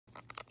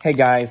Hey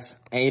guys,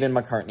 Aiden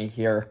McCartney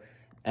here,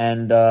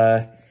 and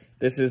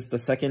this is the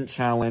second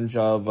challenge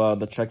of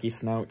the Chucky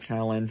Snout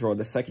challenge, or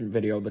the second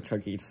video of the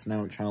Chucky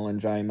Snout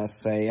challenge, I must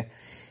say.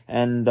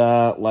 And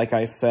like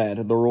I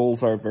said, the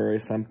rules are very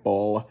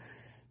simple.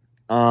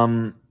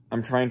 I'm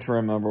trying to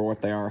remember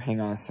what they are.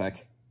 Hang on a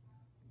sec.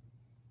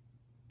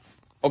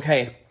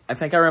 Okay, I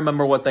think I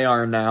remember what they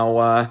are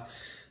now.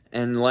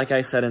 And like I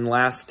said in the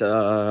last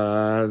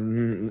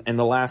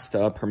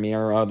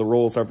premiere, the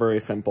rules are very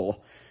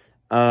simple.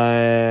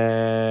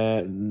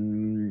 The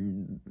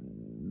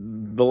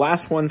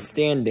last one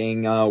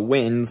standing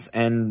wins,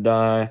 and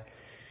the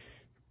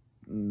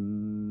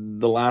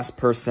last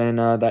person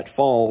that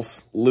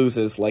falls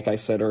loses, like I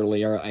said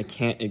earlier. I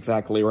can't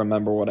exactly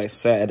remember what I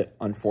said,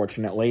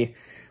 unfortunately.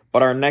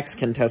 But our next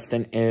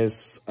contestant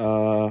is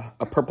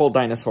a purple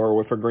dinosaur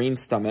with a green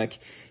stomach.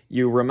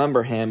 You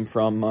remember him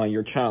from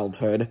your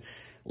childhood.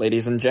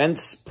 Ladies and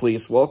gents,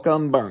 please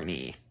welcome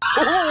Barney.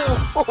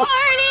 Barney!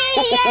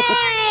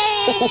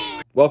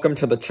 Welcome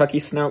to the Chucky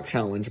Snout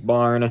Challenge,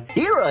 Barn.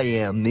 Here I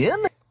am,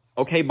 then.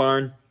 Okay,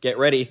 Barn, get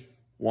ready.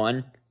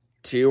 1,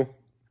 2,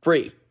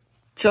 3.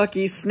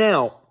 Chucky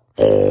Snout.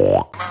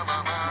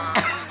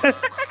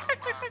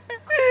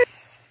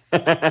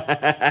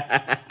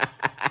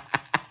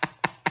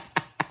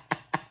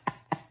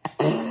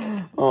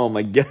 Oh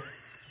my god.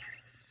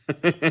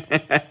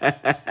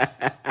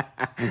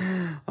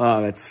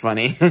 Oh, that's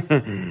funny.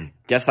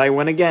 Guess I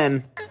win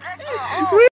again.